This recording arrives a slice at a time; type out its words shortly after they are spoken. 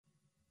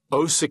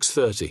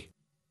0630.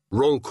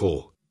 Roll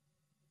call.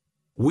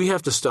 We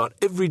have to start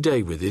every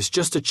day with this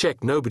just to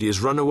check nobody has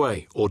run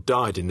away or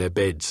died in their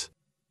beds.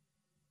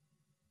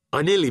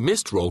 I nearly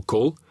missed roll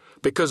call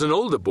because an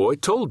older boy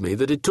told me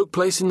that it took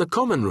place in the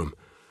common room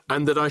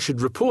and that I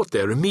should report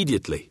there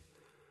immediately.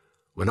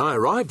 When I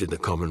arrived in the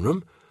common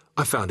room,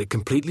 I found it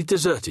completely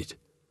deserted.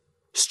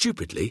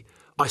 Stupidly,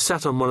 I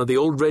sat on one of the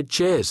old red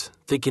chairs,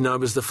 thinking I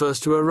was the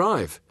first to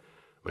arrive,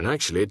 when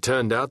actually it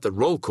turned out that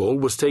roll call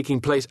was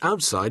taking place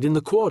outside in the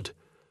quad.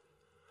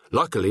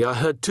 Luckily, I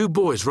heard two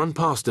boys run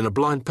past in a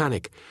blind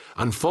panic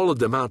and followed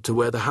them out to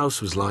where the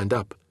house was lined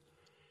up.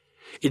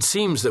 It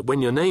seems that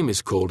when your name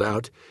is called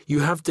out, you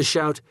have to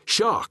shout,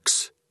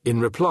 "Sharks!" in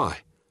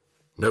reply.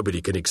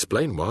 Nobody can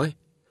explain why.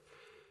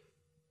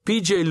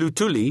 PJ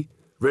Lutuli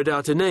read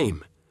out a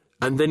name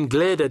and then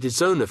glared at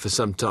its owner for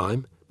some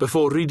time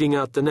before reading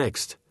out the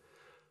next.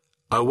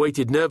 I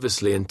waited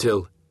nervously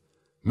until,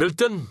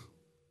 "Milton?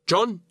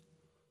 John?"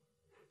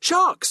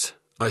 "Sharks!"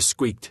 I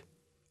squeaked.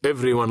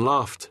 Everyone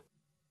laughed.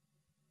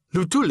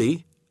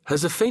 Lutuli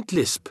has a faint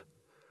lisp,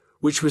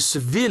 which was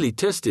severely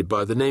tested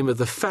by the name of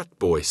the fat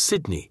boy,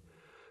 Sydney,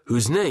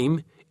 whose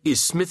name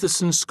is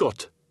Smitherson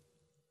Scott.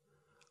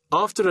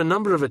 After a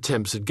number of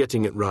attempts at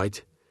getting it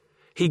right,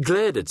 he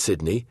glared at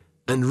Sydney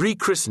and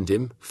rechristened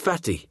him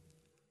Fatty.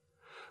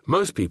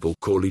 Most people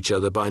call each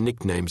other by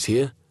nicknames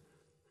here.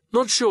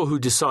 Not sure who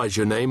decides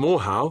your name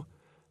or how,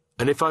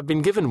 and if I've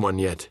been given one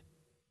yet.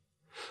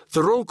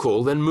 The roll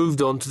call then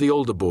moved on to the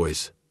older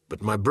boys,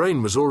 but my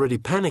brain was already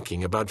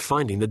panicking about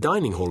finding the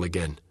dining hall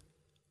again.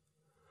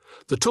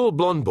 The tall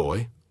blonde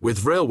boy,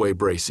 with railway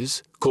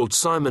braces, called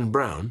Simon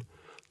Brown,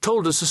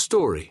 told us a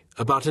story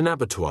about an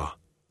abattoir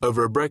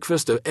over a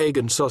breakfast of egg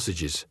and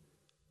sausages.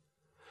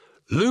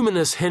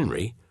 Luminous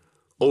Henry,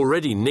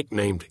 already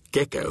nicknamed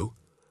Gecko,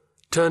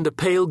 turned a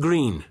pale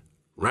green,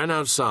 ran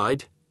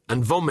outside,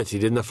 and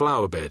vomited in the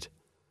flower bed.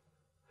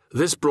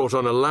 This brought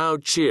on a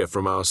loud cheer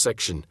from our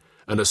section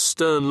and a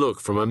stern look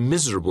from a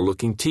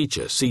miserable-looking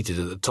teacher seated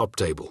at the top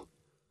table.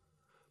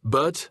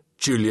 Bert,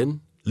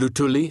 Julian,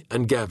 Lutuli,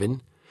 and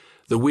Gavin,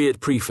 the weird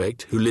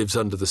prefect who lives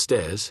under the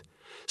stairs,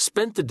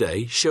 spent the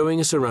day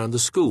showing us around the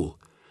school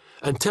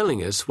and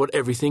telling us what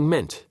everything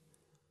meant.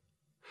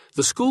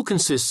 The school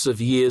consists of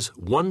years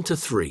 1 to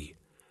 3,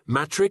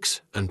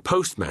 matrix and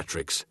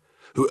post-matrix,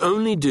 who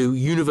only do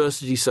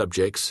university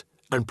subjects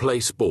and play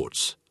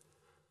sports.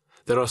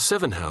 There are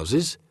 7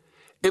 houses.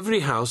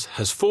 Every house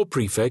has 4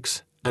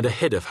 prefects and a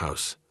head of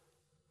house.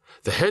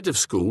 The head of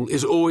school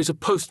is always a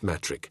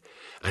post-matric,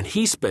 and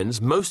he spends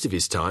most of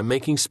his time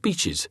making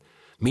speeches,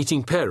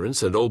 meeting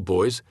parents and old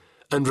boys,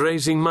 and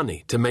raising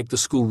money to make the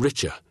school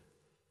richer.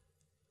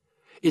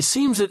 It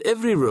seems that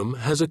every room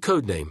has a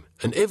code name,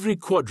 and every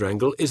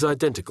quadrangle is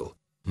identical,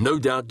 no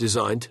doubt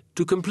designed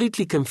to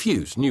completely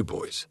confuse new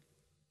boys.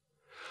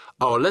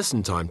 Our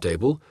lesson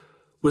timetable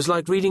was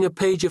like reading a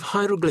page of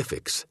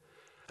hieroglyphics,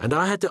 and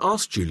I had to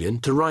ask Julian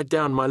to write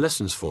down my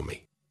lessons for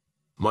me.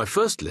 My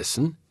first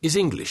lesson is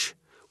English,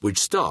 which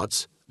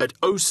starts at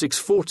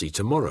 0640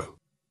 tomorrow.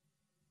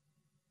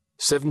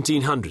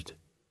 1700.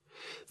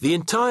 The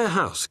entire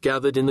house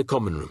gathered in the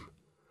common room.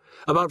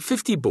 About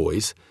 50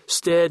 boys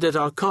stared at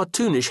our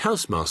cartoonish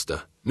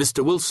housemaster,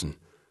 Mr. Wilson,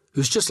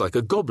 who's just like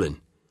a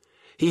goblin.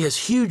 He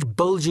has huge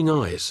bulging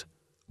eyes,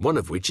 one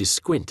of which is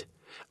squint,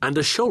 and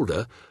a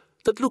shoulder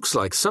that looks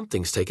like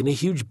something's taken a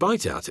huge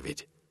bite out of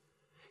it.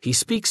 He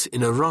speaks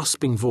in a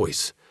rasping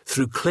voice,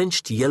 through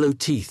clenched yellow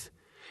teeth,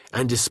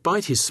 and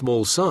despite his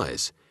small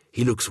size,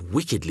 he looks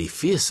wickedly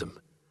fearsome.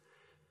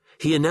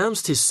 He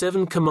announced his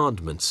 7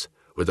 commandments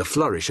with a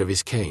flourish of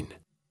his cane.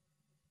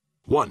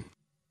 1.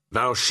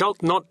 Thou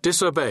shalt not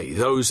disobey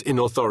those in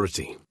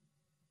authority.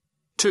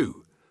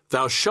 2.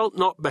 Thou shalt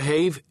not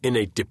behave in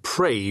a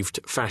depraved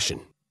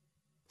fashion.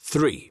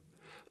 3.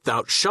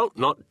 Thou shalt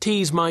not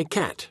tease my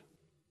cat.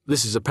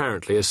 This is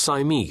apparently a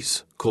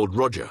Siamese called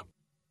Roger.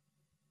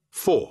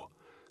 4.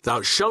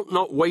 Thou shalt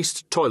not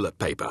waste toilet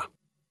paper.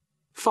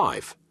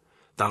 5.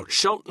 Thou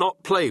shalt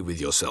not play with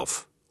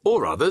yourself,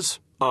 or others,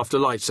 after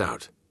lights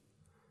out.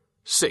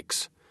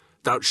 6.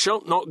 Thou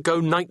shalt not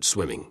go night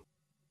swimming.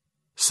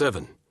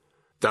 7.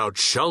 Thou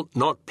shalt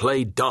not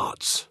play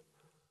darts.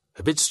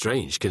 A bit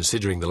strange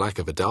considering the lack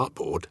of a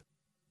dartboard.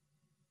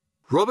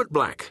 Robert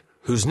Black,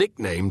 who's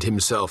nicknamed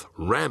himself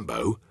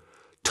Rambo,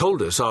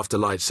 told us after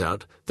lights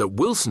out that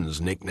Wilson's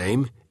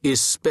nickname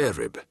is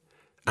Sparerib,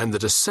 and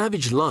that a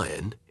savage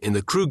lion in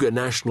the Kruger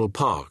National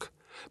Park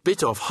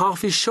bit off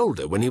half his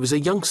shoulder when he was a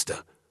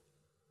youngster.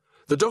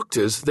 The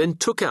doctors then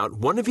took out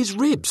one of his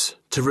ribs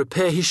to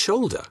repair his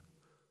shoulder.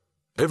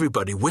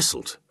 Everybody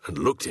whistled and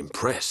looked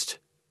impressed.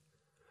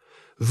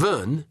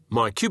 Vern,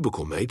 my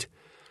cubicle mate,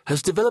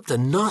 has developed a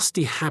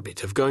nasty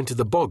habit of going to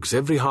the bogs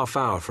every half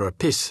hour for a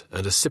piss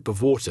and a sip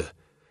of water.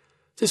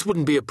 This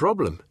wouldn't be a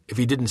problem if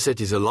he didn't set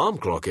his alarm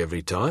clock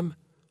every time.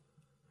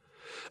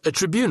 A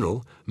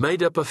tribunal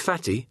made up of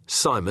Fatty,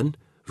 Simon,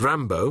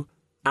 Rambo,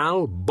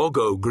 Al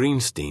Bogo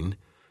Greenstein,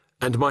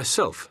 and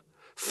myself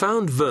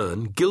found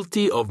Vern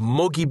guilty of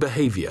moggy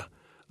behaviour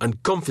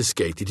and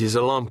confiscated his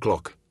alarm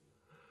clock.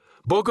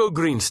 Boggo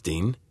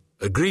Greenstein,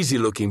 a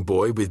greasy-looking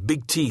boy with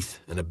big teeth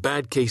and a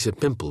bad case of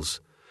pimples,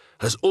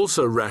 has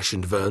also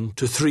rationed Vern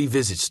to 3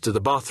 visits to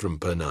the bathroom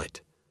per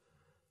night.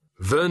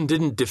 Vern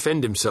didn't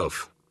defend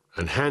himself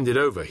and handed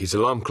over his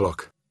alarm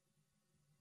clock.